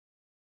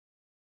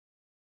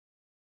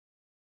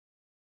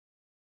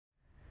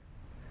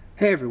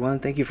Hey everyone,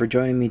 thank you for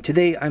joining me.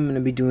 Today I'm going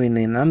to be doing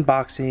an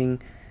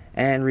unboxing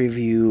and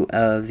review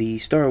of the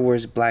Star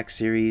Wars Black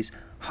Series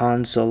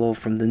Han Solo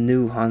from the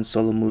new Han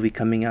Solo movie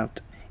coming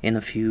out in a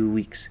few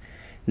weeks.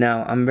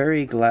 Now, I'm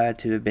very glad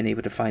to have been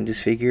able to find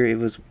this figure. It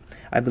was,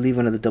 I believe,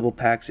 one of the double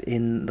packs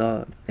in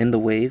the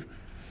wave.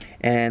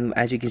 And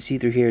as you can see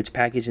through here, it's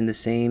packaged in the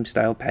same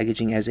style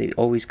packaging as they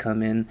always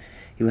come in.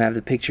 You have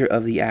the picture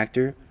of the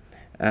actor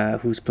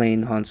who's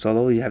playing Han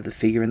Solo. You have the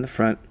figure in the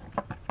front.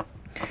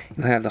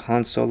 You have the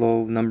Han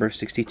Solo number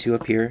 62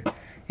 up here.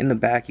 In the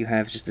back you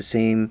have just the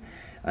same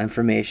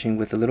information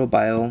with a little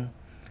bio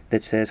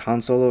that says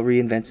Han Solo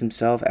reinvents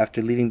himself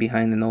after leaving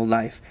behind an old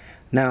life.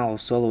 Now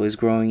Solo is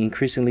growing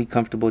increasingly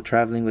comfortable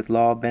traveling with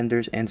law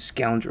benders and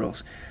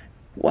scoundrels.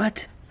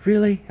 What?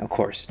 Really? Of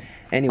course.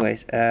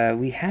 Anyways,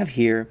 we have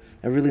here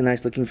a really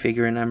nice looking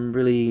figure, and I'm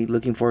really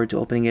looking forward to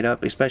opening it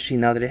up, especially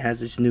now that it has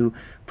this new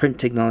print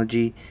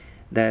technology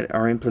that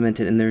are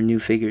implemented in their new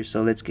figures.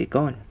 So let's get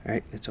going.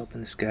 Alright, let's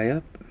open this guy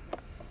up.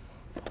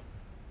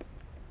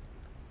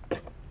 There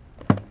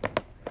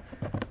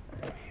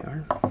we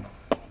are.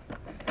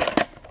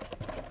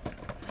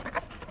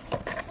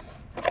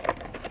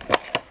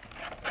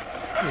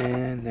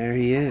 And there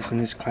he is in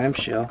his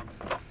clamshell.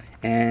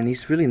 And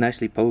he's really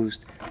nicely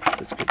posed.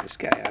 Let's get this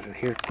guy out of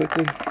here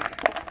quickly.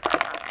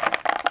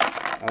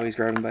 Always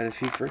grab him by the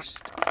feet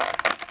first.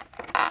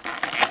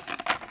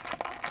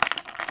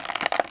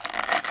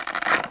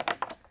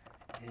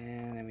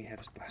 And then we have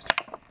his blaster.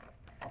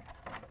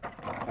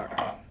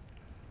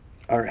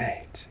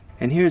 Alright.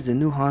 And here's the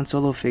new Han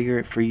Solo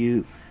figure for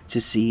you to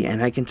see.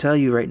 And I can tell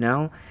you right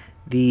now,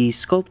 the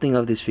sculpting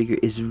of this figure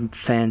is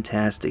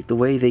fantastic. The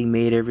way they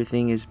made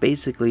everything is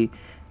basically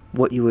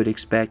what you would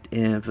expect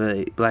of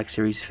a Black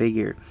Series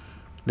figure.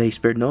 They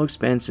spared no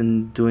expense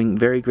in doing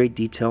very great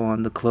detail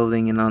on the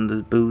clothing and on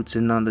the boots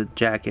and on the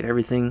jacket.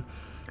 Everything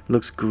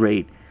looks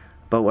great.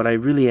 But what I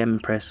really am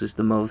impressed with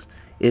the most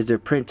is their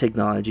print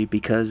technology,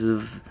 because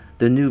of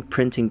the new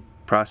printing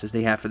process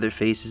they have for their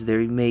faces.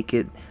 They make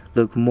it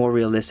look more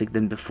realistic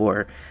than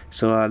before.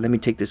 So let me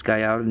take this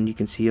guy out and you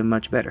can see him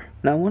much better.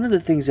 Now, one of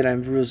the things that I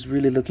was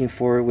really looking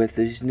for with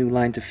these new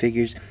lines of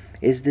figures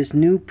is this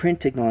new print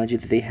technology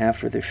that they have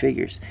for their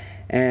figures.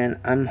 And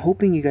I'm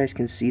hoping you guys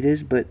can see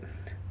this, but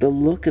the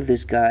look of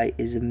this guy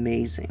is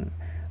amazing.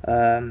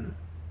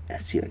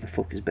 Let's see if I can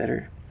focus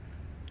better.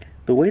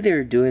 The way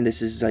they're doing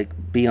this is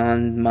like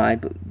beyond my...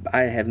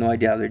 I have no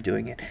idea how they're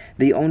doing it.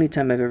 The only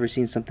time I've ever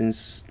seen something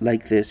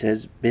like this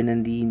has been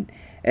in the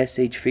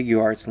SH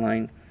Figure Arts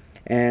line.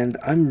 And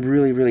I'm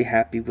really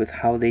happy with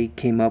how they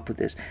came up with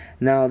this.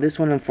 Now, this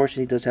one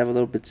unfortunately does have a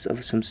little bit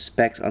of some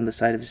specks on the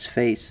side of his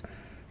face.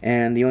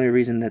 And the only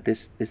reason that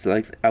this is,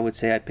 like, I would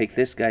say I picked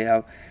this guy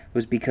out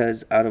was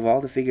because out of all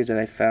the figures that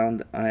I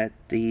found at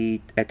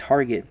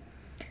Target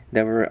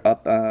that were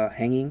up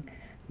hanging,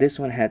 this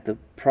one had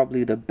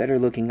probably the better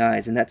looking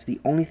eyes, and that's the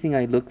only thing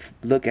I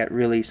look at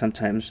really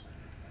sometimes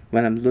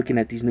when I'm looking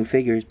at these new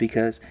figures,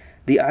 because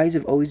the eyes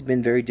have always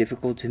been very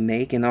difficult to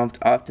make, and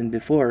often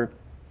before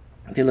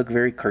they look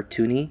very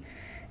cartoony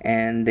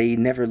and they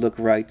never look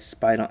right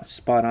spot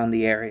on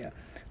the area.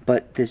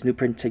 But this new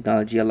print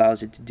technology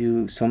allows it to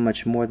do so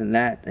much more than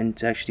that, and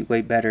it's actually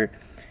way better,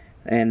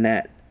 and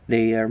that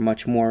they are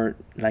much more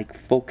like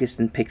focused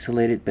and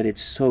pixelated, but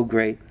it's so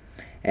great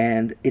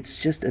and it's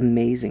just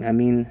amazing. I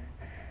mean,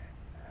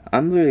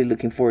 I'm really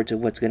looking forward to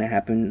what's going to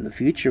happen in the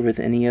future with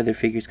any other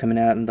figures coming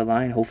out in the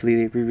line. Hopefully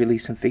they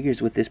re-release some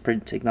figures with this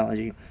print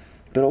technology.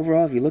 But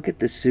overall, if you look at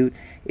the suit,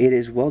 it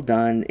is well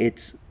done.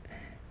 It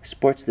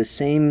sports the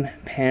same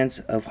pants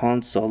of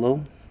Han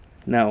Solo.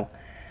 Now,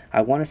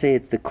 I want to say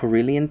it's the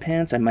Corellian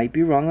pants. I might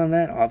be wrong on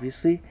that,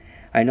 obviously.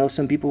 I know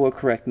some people will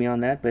correct me on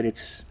that, but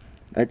it's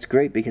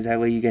great because that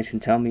way you guys can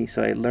tell me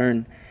so I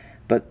learn.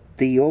 But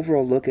the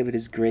overall look of it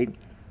is great.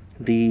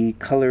 The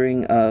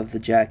coloring of the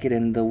jacket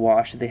and the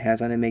wash that it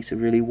has on it makes it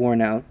really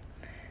worn out,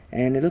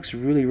 and it looks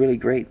really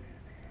great.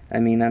 I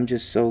mean, I'm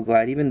just so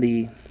glad. Even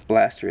the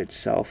blaster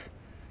itself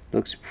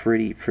looks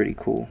pretty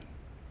cool.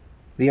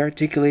 The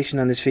articulation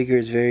on this figure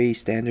is very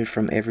standard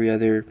from every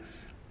other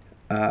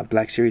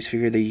Black Series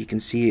figure that you can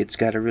see. It's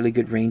got a really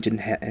good range in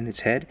its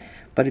head,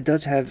 but it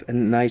does have a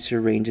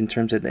nicer range in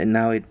terms of, and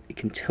now it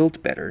can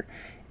tilt better.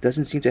 It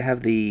doesn't seem to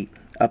have the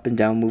up and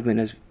down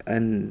movement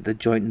and the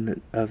joint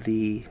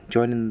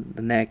in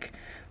the neck,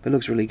 but it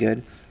looks really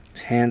good.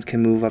 His hands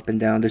can move up and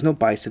down. There's no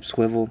bicep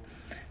swivel.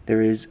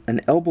 There is an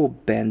elbow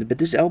bend, but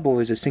this elbow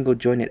is a single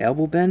jointed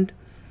elbow bend.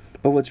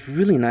 But what's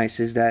really nice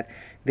is that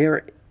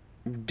they're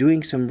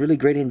doing some really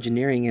great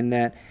engineering in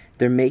that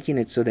they're making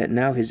it so that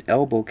now his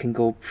elbow can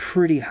go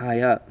pretty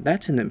high up.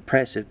 That's an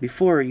impressive.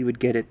 Before you would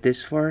get it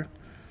this far,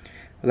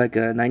 like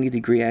a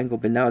 90-degree angle,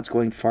 but now it's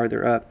going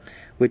farther up,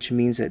 which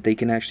means that they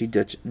can actually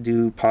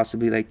do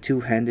possibly like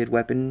two-handed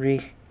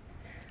weaponry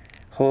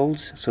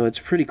holds. So it's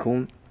pretty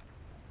cool.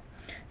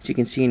 As you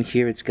can see in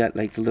here, it's got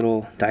like the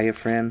little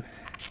diaphragm,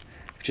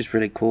 which is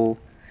really cool.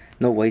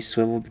 No waist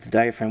swivel, but the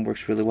diaphragm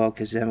works really well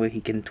because that way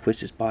he can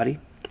twist his body.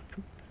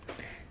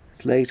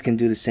 His legs can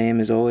do the same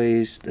as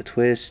always, the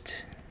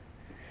twist.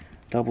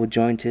 double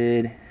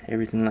jointed,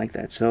 everything like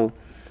that. So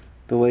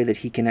the way that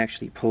he can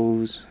actually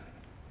pose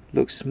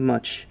looks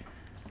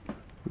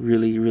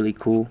really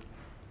cool.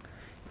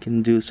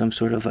 Can do some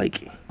sort of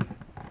like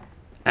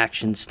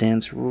action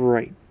stance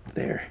right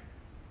there.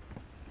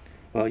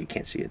 Well, you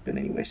can't see it, but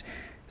anyways,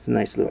 it's a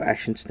nice little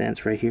action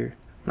stance right here.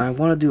 Now I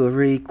want to do a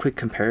really quick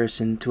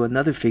comparison to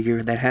another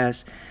figure that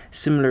has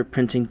similar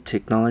printing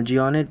technology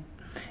on it,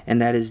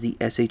 and that is the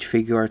SH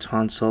Figuarts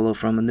Han Solo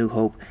from A New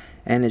Hope.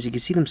 And as you can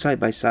see them side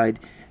by side,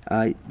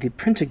 the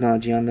print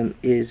technology on them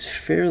is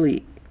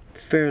fairly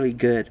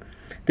good.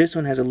 This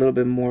one has a little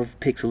bit more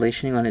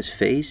pixelation on his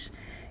face,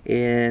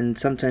 and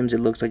sometimes it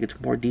looks like it's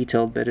more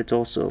detailed, but it's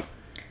also,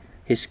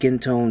 his skin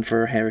tone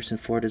for Harrison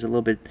Ford is a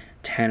little bit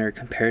tanner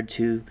compared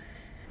to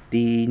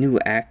the new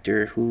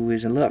actor, who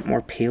is a lot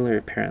more paler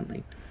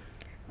apparently.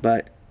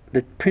 But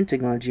the print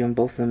technology on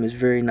both of them is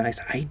very nice.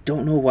 I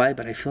don't know why,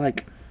 but I feel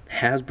like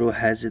Hasbro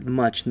has a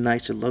much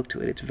nicer look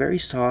to it. It's very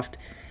soft,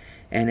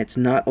 and it's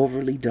not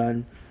overly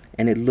done,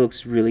 and it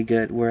looks really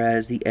good.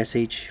 Whereas the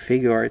SH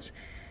Figuarts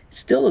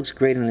still looks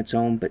great on its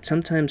own, but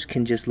sometimes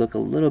can just look a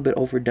little bit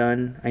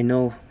overdone. I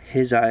know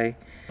his eye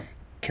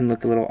can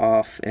look a little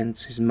off, and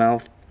his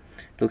mouth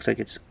looks like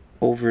it's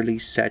overly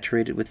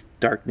saturated with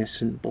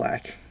darkness and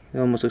black. It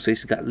almost looks like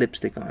he's got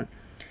lipstick on.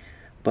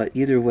 But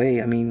either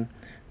way, I mean,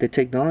 the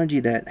technology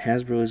that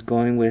Hasbro is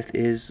going with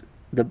is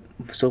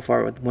so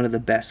far one of the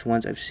best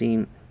ones I've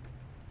seen.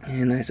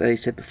 And as I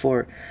said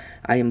before,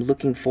 I am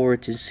looking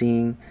forward to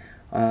seeing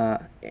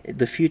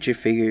the future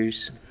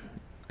figures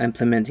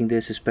implementing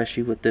this,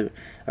 especially with the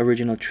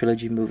original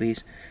trilogy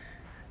movies.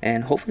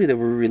 And hopefully they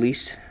will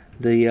release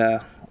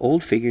the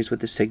old figures with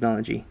this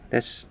technology.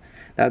 That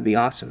would be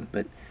awesome,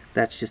 but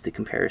that's just a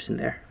comparison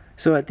there.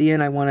 So at the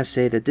end, I want to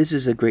say that this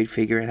is a great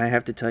figure, and I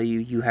have to tell you,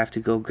 you have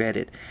to go get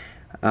it.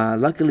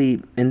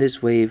 Luckily, in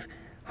this wave,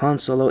 Han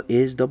Solo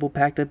is double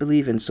packed, I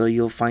believe, and so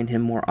you'll find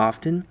him more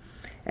often.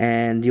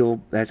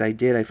 And as I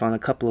did, I found a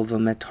couple of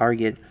them at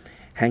Target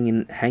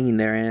hanging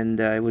there,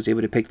 and I was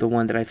able to pick the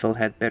one that I felt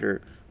had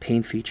better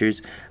paint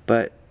features.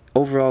 But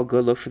overall,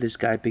 good look for this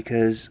guy,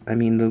 because I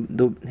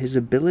mean, his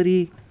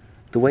ability,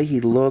 the way he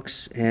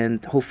looks,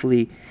 and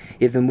hopefully,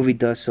 if the movie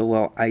does so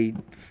well,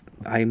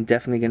 I'm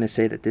definitely going to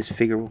say that this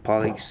figure will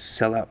probably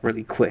sell out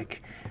really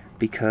quick,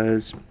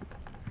 because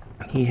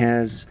he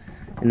has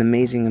an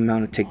amazing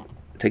amount of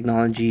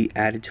technology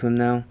added to him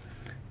now.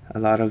 A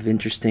lot of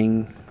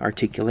interesting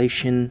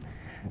articulation.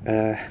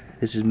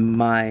 This is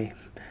my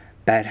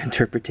bad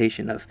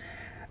interpretation of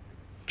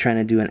trying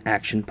to do an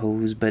action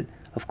pose, but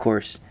of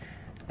course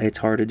it's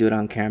hard to do it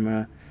on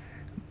camera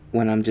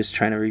when I'm just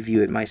trying to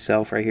review it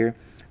myself right here.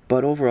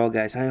 But overall,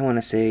 guys, I want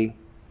to say,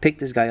 pick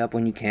this guy up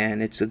when you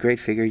can. It's a great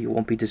figure. You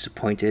won't be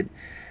disappointed.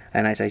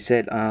 And as I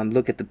said,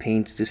 look at the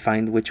paints to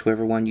find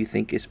whichever one you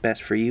think is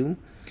best for you.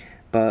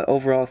 But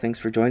overall, thanks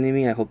for joining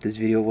me. I hope this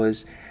video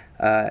was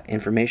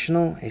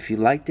informational. If you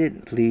liked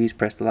it, please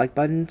press the like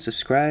button,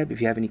 subscribe.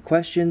 If you have any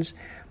questions,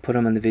 put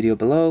them in the video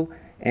below,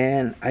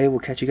 and I will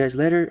catch you guys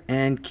later,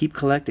 and keep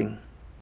collecting.